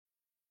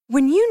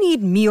When you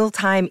need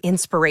mealtime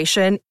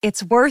inspiration,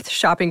 it's worth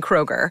shopping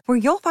Kroger, where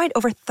you'll find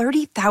over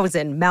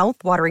 30,000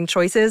 mouth-watering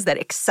choices that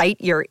excite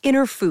your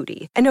inner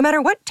foodie. And no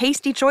matter what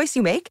tasty choice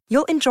you make,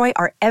 you'll enjoy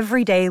our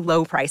everyday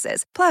low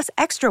prices, plus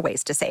extra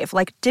ways to save,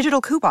 like digital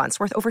coupons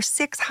worth over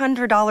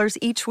 $600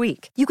 each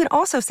week. You can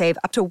also save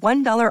up to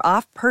 $1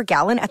 off per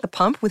gallon at the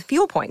pump with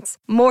fuel points.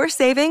 More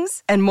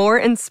savings and more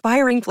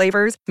inspiring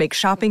flavors make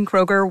shopping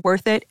Kroger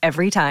worth it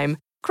every time.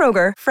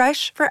 Kroger,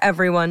 fresh for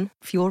everyone.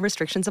 Fuel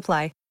restrictions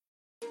apply.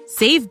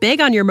 Save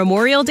big on your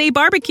Memorial Day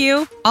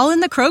barbecue, all in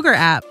the Kroger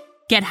app.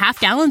 Get half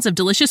gallons of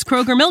delicious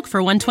Kroger milk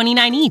for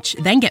 $1.29 each.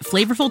 Then get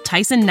flavorful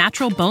Tyson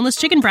natural boneless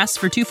chicken breasts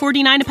for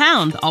 $2.49 a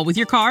pound, all with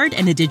your card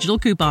and a digital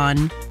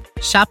coupon.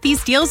 Shop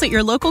these deals at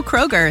your local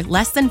Kroger,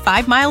 less than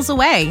 5 miles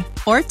away.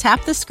 Or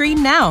tap the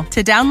screen now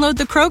to download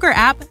the Kroger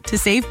app to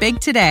save big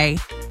today.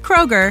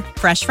 Kroger,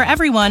 fresh for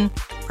everyone.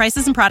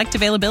 Prices and product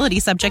availability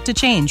subject to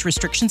change.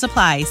 Restrictions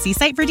apply. See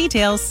site for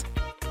details.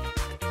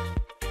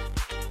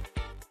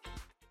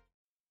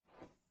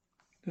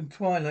 The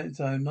Twilight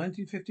Zone,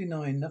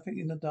 1959, nothing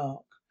in the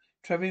dark.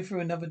 Travelling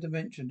through another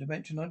dimension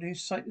not only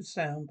sight and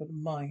sound, but of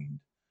mind.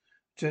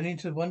 Journeying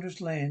to a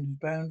wondrous land whose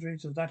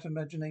boundaries of that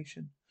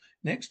imagination.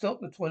 Next stop,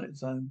 the Twilight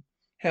Zone.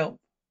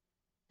 Help.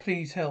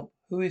 Please help.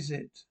 Who is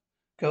it?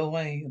 Go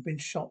away. I've been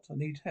shot. I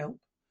need help.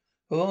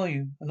 Who are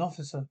you? An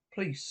officer.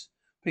 Police.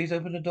 Please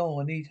open the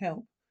door. I need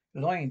help.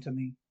 You're lying to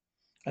me.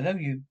 I know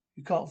you.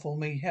 You can't fool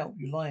me. Help.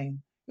 You're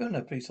lying. You're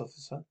no police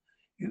officer.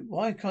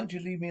 Why can't you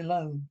leave me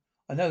alone?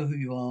 I know who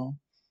you are.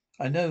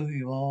 I know who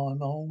you are. I'm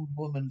an old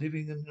woman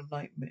living in a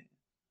nightmare.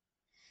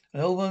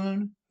 An old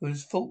woman who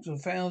has fought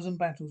 1,000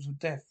 battles with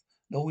death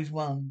and always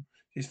won.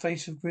 She's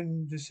faced a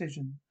grim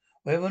decision,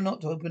 whether or not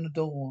to open the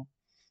door.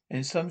 And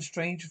in some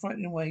strange,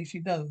 frightening way, she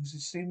knows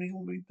this seemingly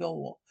ordinary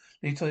door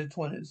leads to the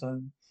Twilight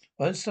Zone.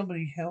 Won't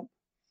somebody help?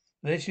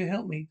 Unless you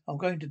help me, I'm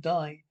going to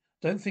die.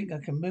 Don't think I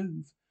can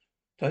move.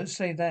 Don't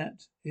say that.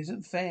 It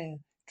isn't fair.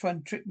 Try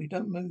and trick me.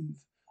 Don't move.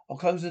 I'll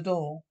close the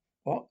door.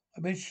 What?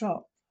 I've been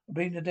shot. I'm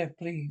bleeding to death,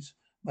 please.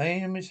 My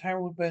name is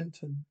Harold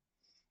Benton.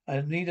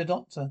 I need a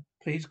doctor.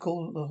 Please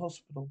call the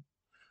hospital.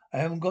 I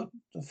haven't got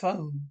the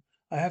phone.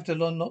 I have to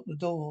unlock the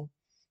door.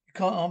 You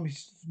can't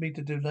ask me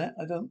to do that.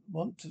 I don't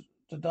want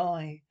to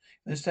die.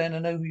 Understand? I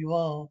know who you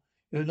are.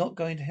 You're not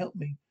going to help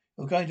me.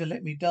 You're going to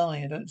let me die.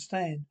 I don't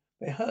understand.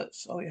 But it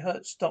hurts. Oh, it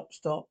hurts. Stop.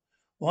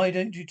 Why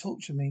don't you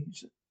torture me?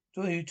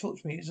 The way you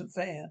torture me isn't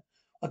fair.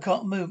 I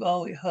can't move.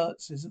 Oh, it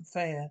hurts. Isn't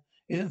fair.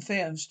 Isn't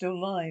fair. I'm still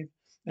alive.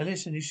 Now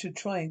listen, you should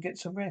try and get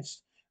some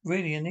rest.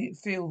 Really, I need to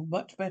feel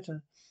much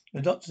better.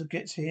 The doctor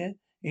gets here.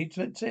 He'd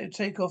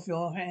take off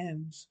your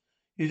hands.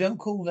 You don't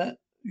call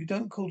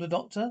the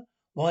doctor?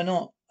 Why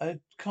not?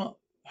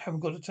 Haven't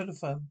got a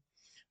telephone.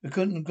 You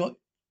couldn't go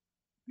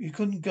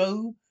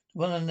to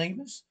one of the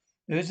neighbours?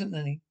 There isn't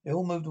any. They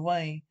all moved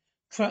away.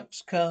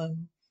 Trucks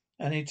come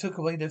and they took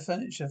away their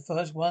furniture.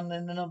 First one,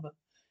 then another.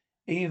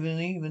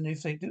 Even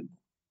if they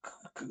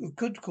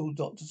could call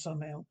doctor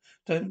somehow.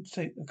 I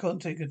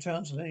can't take a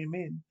chance of letting him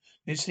in.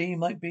 You see, he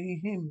might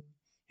be him.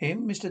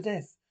 Him, Mr.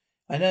 Death.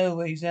 I know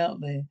he's out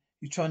there.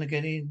 He's trying to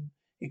get in.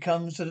 He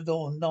comes to the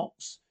door and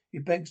knocks. He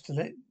begs to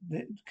let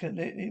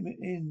him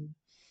in.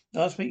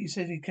 Last week he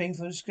said he came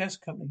from a gas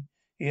company.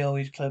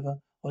 He's clever.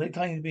 Well, they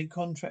claim to be a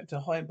contractor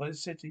hired by the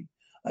city.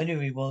 I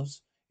knew he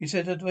was. He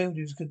said that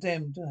he was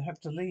condemned to have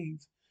to leave.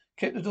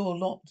 Kept the door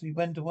locked. He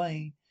went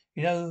away.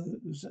 You know,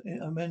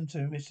 I meant to,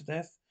 Mr.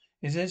 Death.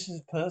 Is this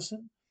a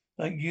person?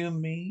 Like you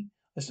and me?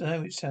 I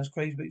know it sounds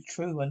crazy, but it's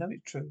true. I know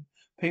it's true.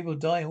 People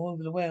die all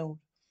over the world.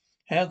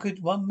 How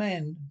could one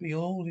man be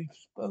all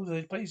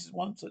those places at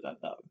once? I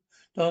don't know.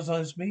 Don't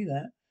ask me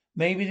that.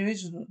 Maybe there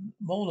is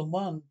more than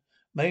one.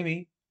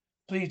 Maybe.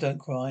 Please don't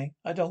cry.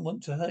 I don't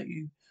want to hurt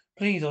you.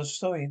 Please, I was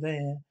sorry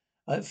there.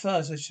 At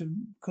first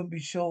couldn't be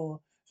sure.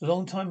 It was a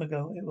long time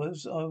ago.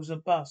 I was a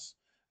bus.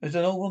 There was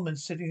an old woman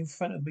sitting in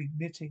front of me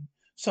knitting.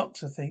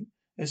 Socks, I think.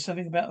 There's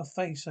something about her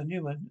face. I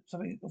knew her.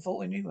 I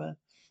thought I knew her.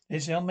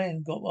 This young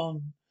man got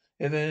on.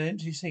 There were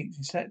empty seats.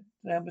 He sat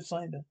down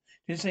beside her.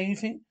 Didn't say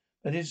anything,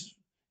 but his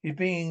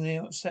being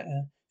there upset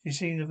her. She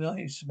seemed a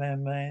nice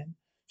man.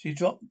 She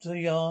dropped the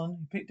yarn.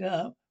 He picked it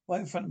up right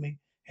in front of me,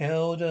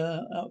 held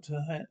her out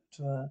to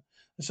her.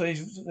 I saw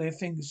their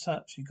fingers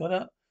touch. She got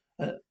up,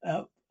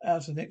 out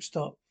to the next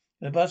stop.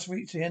 When the bus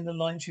reached the end of the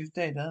line, she was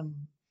dead.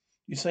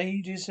 You say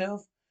to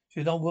yourself,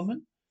 she's an old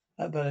woman?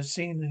 But I've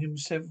seen him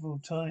several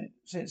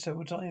times.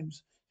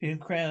 In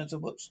crowds, I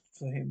watched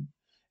for him.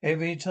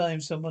 Every time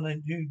someone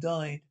I knew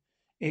died,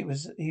 he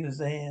was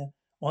there.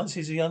 Once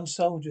he's a young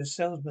soldier,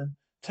 salesman,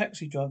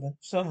 taxi driver,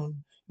 someone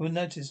who would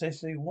notice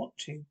as they were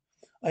watching.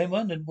 I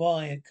wondered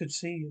why I could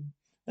see him.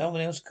 No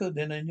one else could.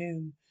 Then I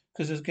knew,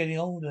 because I was getting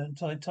older and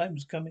time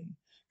was coming.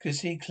 Could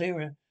see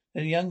clearer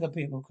than younger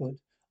people could.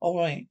 All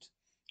right.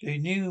 You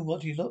knew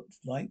what he looked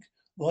like.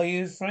 Why are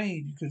you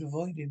afraid? You could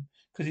avoid him,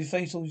 because his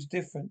face always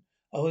different.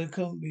 I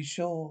couldn't be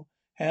sure.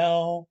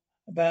 How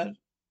about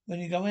when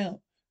you go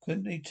out?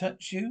 Couldn't he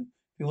touch you?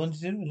 If he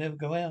wanted to, and never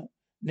go out.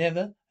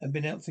 Never, and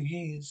been out for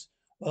years.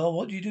 Well,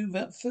 what do you do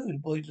about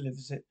food? Boy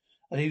delivers it.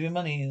 I leave him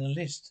money in a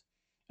list.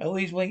 I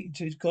always wait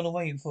until he's gone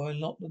away before I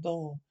lock the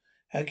door.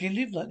 How can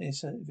you live like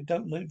this? If I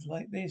don't live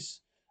like this,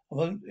 I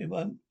won't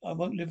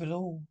live at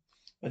all.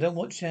 I don't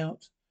watch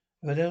out.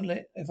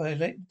 If I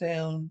let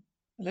down,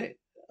 let,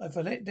 if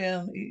I let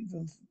down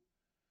even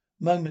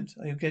moment,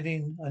 I'll get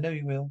in. I know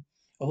you will.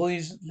 I've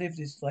always lived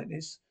like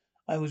this.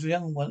 I was a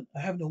young one. I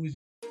haven't always.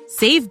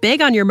 Save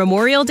big on your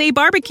Memorial Day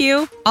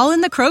barbecue, all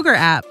in the Kroger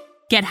app.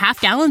 Get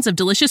half gallons of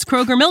delicious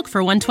Kroger milk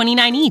for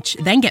 $1.29 each.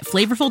 Then get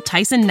flavorful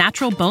Tyson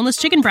natural boneless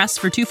chicken breasts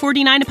for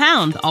 $2.49 a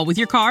pound, all with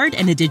your card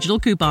and a digital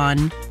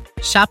coupon.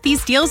 Shop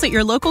these deals at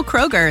your local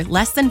Kroger,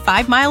 less than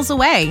 5 miles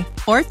away.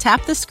 Or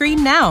tap the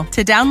screen now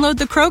to download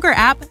the Kroger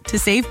app to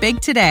save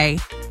big today.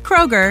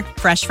 Kroger,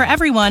 fresh for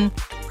everyone.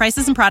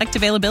 Prices and product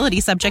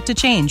availability subject to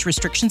change.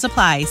 Restrictions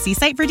apply. See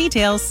site for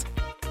details.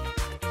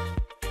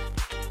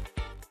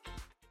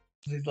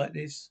 Lived like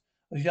this.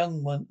 I was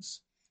young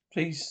once.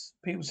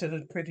 People said I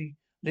was pretty.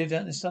 Lived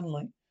out in the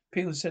sunlight.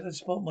 People said I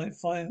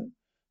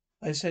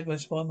said I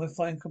spot my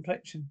fine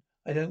complexion.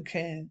 I don't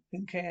care.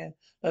 Didn't care.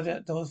 Loved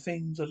outdoor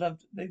things. Lived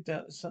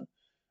out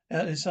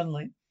in the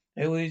sunlight.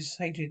 I always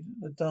hated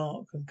the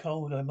dark and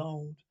cold. I'm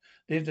old.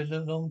 Lived a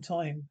long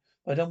time.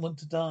 But I don't want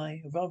to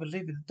die. I'd rather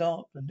live in the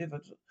dark than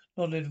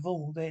not live at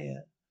all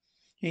there.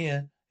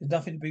 Here, there's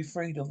nothing to be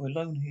afraid of. We're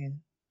alone here.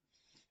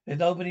 There's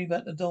nobody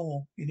at the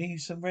door. You need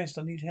some rest.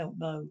 I need help.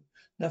 No.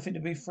 Nothing to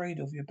be afraid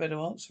of. You better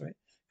answer it.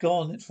 Go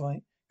on, that's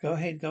right. Go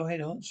ahead,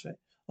 answer it.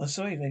 I'm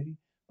sorry, lady,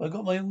 but I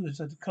got my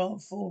orders. I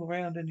can't fool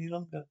around any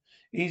longer.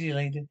 Easy,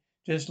 lady.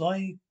 Just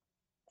lie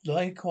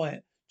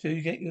quiet till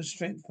you get your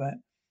strength back.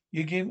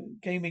 You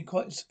gave me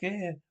quite a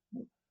scare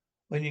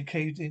when you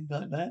caved in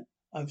like that.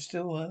 I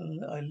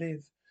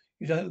live.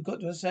 You don't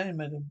got to understand,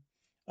 madam.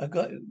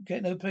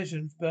 Get no pleasure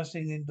in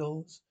bursting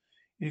indoors.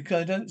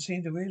 Don't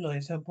seem to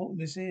realise how important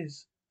this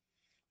is.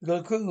 We've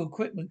got a crew of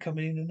equipment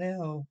coming in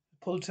now.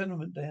 Pull the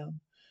tenement down.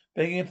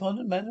 Begging your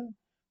pardon, madam,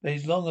 but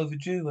it's long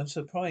overdue. I'm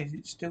surprised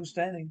it's still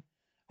standing.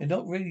 You're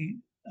not really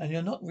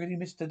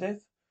Mr.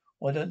 Dev?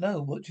 Well, I don't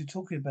know what you're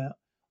talking about.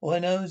 All I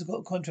know is I've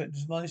got a contract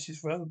to demolish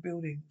this row of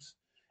buildings.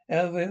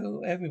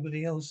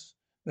 Everybody else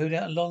moved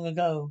out long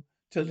ago.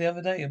 Till the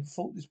other day, I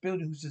thought this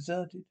building was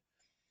deserted.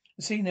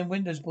 I seen them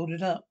windows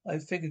boarded up. I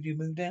figured you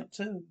moved out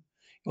too.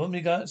 You want me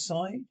to go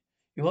outside?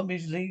 You want me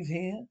to leave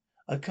here?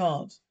 I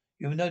can't.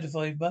 You were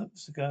notified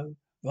months ago,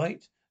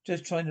 right?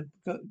 Just trying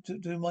to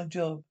do my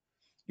job.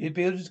 Your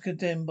building's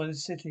condemned by the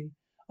city.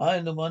 I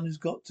am the one who's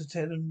got to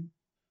tell them.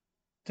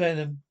 Tell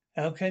them.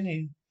 How can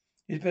you?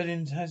 His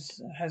building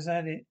has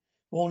had it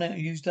worn out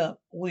and used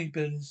up. All these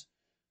buildings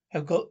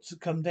have got to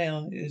come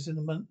down. It is in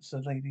a month,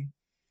 sir, lady.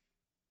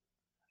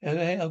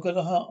 I've got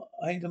a heart.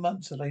 I ain't a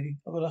monster, lady.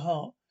 I've got a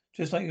heart,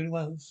 just like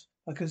anyone else.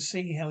 I can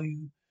see how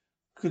you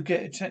could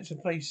get a chance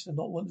of place and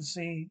not want to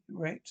see it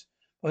wrecked.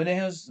 But the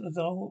house,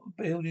 the whole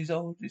building is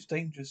old. It's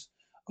dangerous.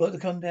 I've got to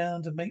come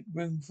down to make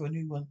room for a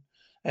new one.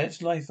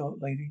 That's life,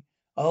 old lady.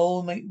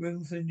 I'll make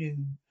room for the new.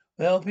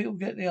 Well, people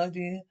get the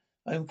idea.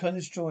 I'm a kind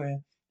of destroyer.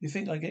 You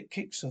think I get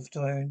kicks off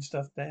tearing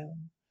stuff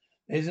down?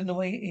 It isn't the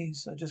way it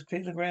is. I just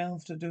clear the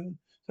ground so people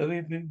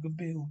can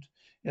build.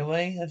 In a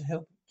way, I'd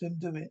help them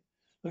do it.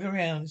 Look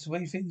around. It's the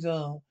way things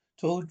are.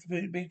 Tall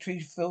big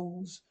trees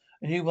falls.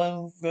 A new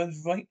one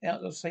grows right out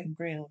of the same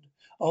ground.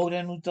 Old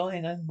animals die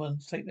and young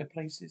ones take their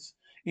places.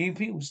 Even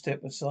people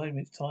step aside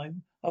when it's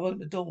time. I've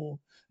opened the door.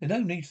 There's no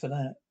need for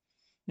that.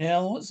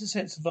 Now, what's the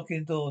sense of locking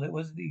a door that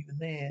wasn't even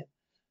there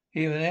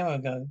here an hour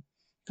ago?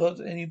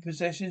 Got any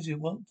possessions you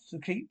want to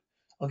keep?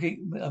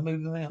 I'll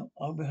move them out.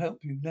 I will help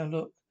you. Now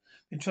look,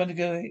 been trying to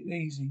go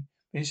easy.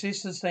 But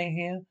insist on staying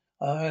here.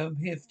 I'm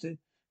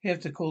here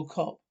to call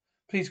cop.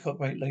 Please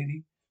cooperate,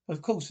 lady.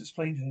 Of course,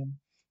 explain to him.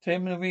 Tell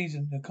him the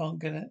reason I can't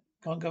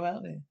go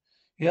out there.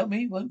 You help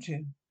me, won't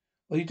you?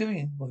 What are you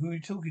doing? Well, who are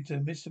you talking to?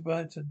 Mr.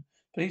 Burton.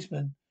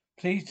 Policeman.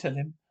 Please tell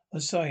him.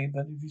 I'm sorry,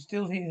 but if you're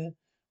still here,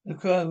 the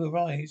crow will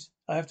rise.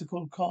 I have to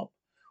call a cop.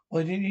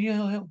 Why didn't you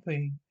help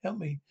me?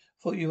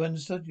 Thought you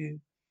understood you.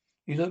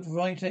 He looked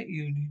right at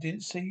you and you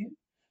didn't see it?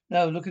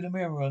 No, look in the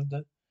mirror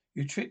under.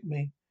 You tricked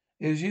me.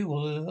 It was you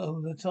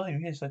all the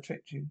time. Yes, I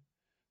tricked you.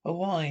 But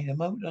why? The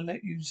moment I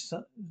let you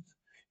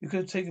could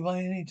have taken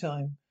mine any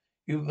time.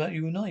 But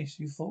you were nice.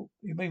 You thought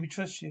you made me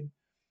trust you.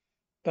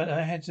 But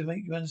I had to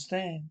make you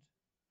understand.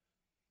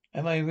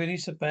 Am I really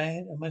so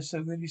bad? Am I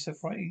really so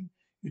frightening?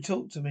 You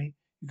talked to me.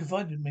 You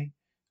confided in me.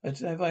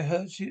 Have I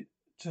hurt you?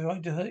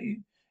 Tried to hurt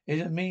you?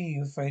 Is it me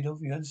you're afraid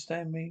of? You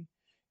understand me?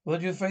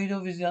 What you're afraid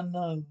of is the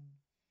unknown.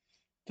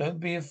 Don't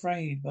be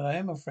afraid, but I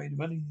am afraid.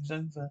 Running is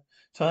over.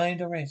 Time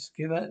to rest.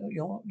 Give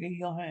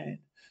your hand.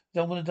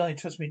 Don't want to die.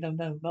 Trust me.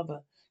 No,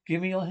 mother.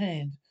 Give me your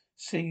hand.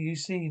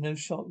 See, no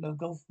shock, no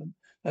engulfment,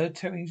 no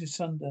tearing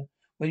asunder.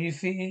 What you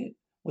feared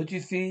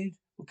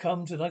will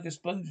come to like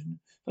explosion,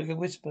 like a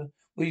whisper.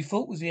 What you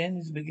thought was the end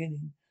is the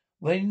beginning.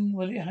 When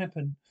will it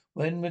happen?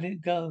 When will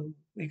it go?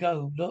 We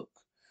go. Look.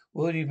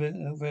 Already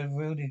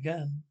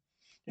begun.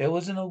 There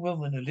was an old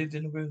woman who lived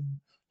in a room,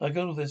 like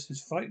all of us,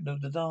 who's frightened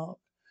of the dark.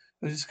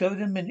 We discovered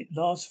in a minute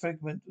last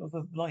fragment of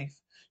her life.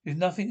 There's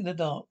nothing in the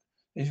dark.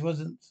 There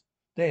wasn't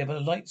there, but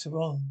the lights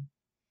are on.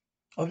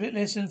 I would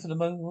listen for the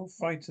more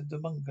frightened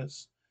among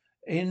us.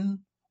 In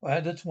or out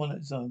of the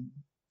Twilight Zone.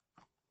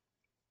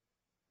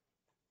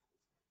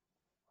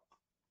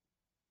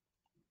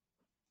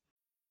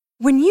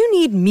 When you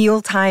need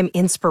mealtime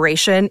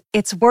inspiration,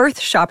 it's worth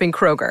shopping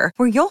Kroger,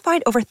 where you'll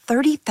find over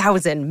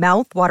 30,000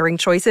 mouth-watering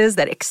choices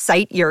that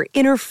excite your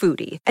inner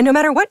foodie. And no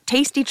matter what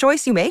tasty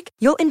choice you make,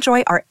 you'll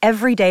enjoy our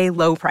everyday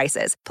low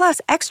prices, plus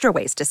extra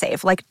ways to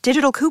save, like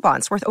digital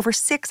coupons worth over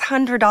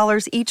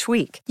 $600 each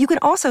week. You can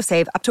also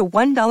save up to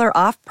 $1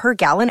 off per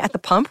gallon at the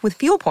pump with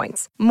fuel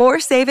points.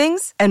 More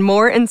savings and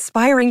more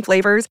inspiring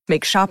flavors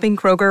make shopping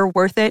Kroger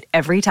worth it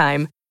every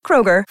time.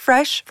 Kroger,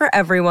 fresh for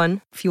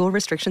everyone. Fuel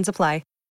restrictions apply.